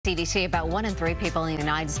CDC, about 1 in 3 people in the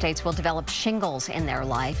United States will develop shingles in their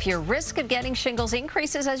life. Your risk of getting shingles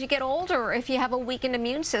increases as you get older or if you have a weakened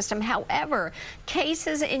immune system. However,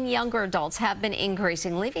 cases in younger adults have been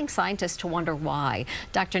increasing, leaving scientists to wonder why.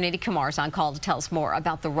 Dr. Nidhi Kumar is on call to tell us more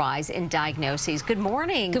about the rise in diagnoses. Good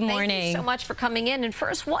morning. Good morning. Thank you so much for coming in. And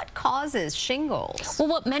first, what causes shingles? Well,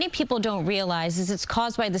 what many people don't realize is it's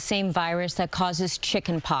caused by the same virus that causes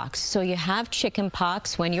chicken pox. So you have chicken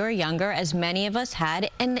pox when you're younger, as many of us had,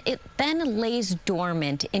 and it then lays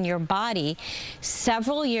dormant in your body.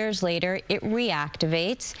 Several years later, it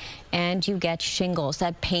reactivates and you get shingles,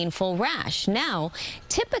 that painful rash. Now,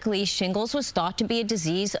 typically shingles was thought to be a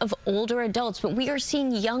disease of older adults, but we are seeing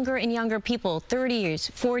younger and younger people, 30s,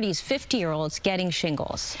 40s, 50-year-olds getting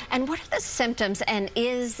shingles. And what are the symptoms, and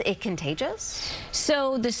is it contagious?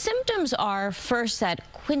 So the symptoms are first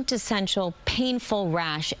that quintessential painful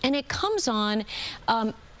rash, and it comes on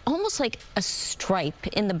almost like a stripe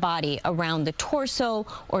in the body around the torso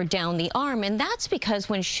or down the arm. And that's because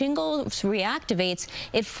when shingles reactivates,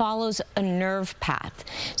 it follows a nerve path.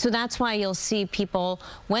 So that's why you'll see people,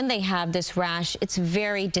 when they have this rash, it's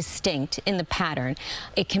very distinct in the pattern.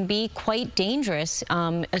 It can be quite dangerous,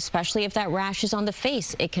 especially if that rash is on the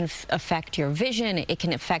face. It can affect your vision. It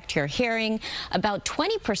can affect your hearing. About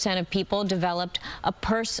 20% of people developed a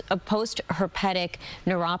post-herpetic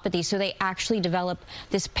neuropathy. So they actually develop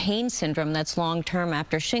this pain syndrome that's long-term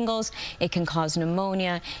after shingles. It can cause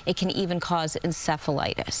pneumonia. It can even cause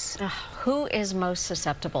encephalitis. Who is most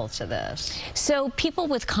susceptible to this? So people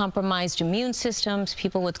with compromised immune systems,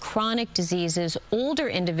 people with chronic diseases, older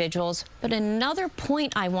individuals. But another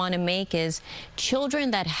point I want to make is children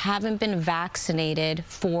that haven't been vaccinated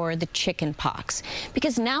for the chicken pox.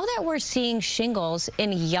 Because now that we're seeing shingles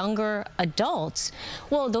in younger adults,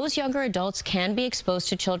 well, those younger adults can be exposed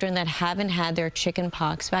to children that haven't had their chicken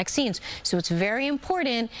pox vaccines. So it's very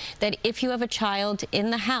important that if you have a child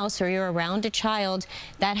in the house or you're around a child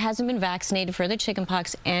that hasn't been vaccinated for the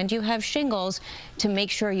chickenpox and you have shingles, to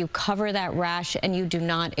make sure you cover that rash and you do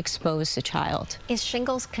not expose the child. Is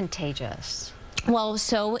shingles contagious? Well,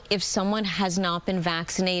 so if someone has not been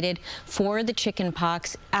vaccinated for the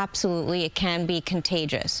chickenpox, absolutely it can be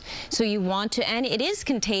contagious. So you want to, and it is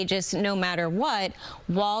contagious no matter what,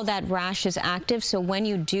 while that rash is active. So when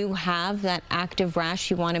you do have that active rash,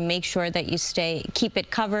 you want to make sure that you keep it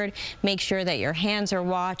covered, make sure that your hands are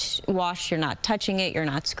washed, you're not touching it, you're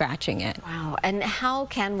not scratching it. Wow. And how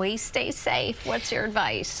can we stay safe? What's your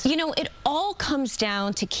advice? You know, it all comes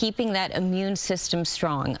down to keeping that immune system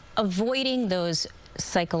strong, avoiding those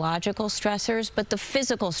psychological stressors, but the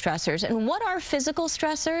physical stressors. And what are physical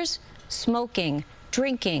stressors? Smoking,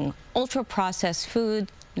 drinking, ultra-processed food,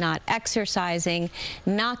 not exercising,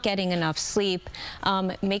 not getting enough sleep.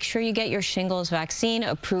 Make sure you get your shingles vaccine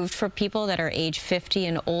approved for people that are age 50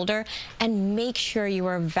 and older, and make sure you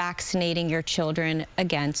are vaccinating your children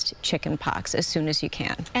against chickenpox as soon as you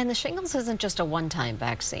can. And the shingles isn't just a one-time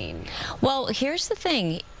vaccine. Well, here's the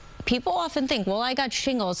thing. People often think, well, I got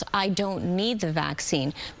shingles, I don't need the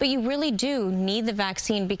vaccine. But you really do need the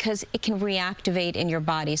vaccine because it can reactivate in your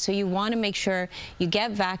body. So you want to make sure you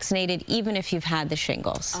get vaccinated even if you've had the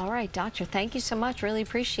shingles. All right, doctor, thank you so much. Really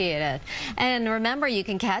appreciate it. And remember, you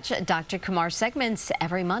can catch Dr. Kumar segments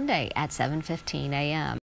every Monday at 7:15 a.m.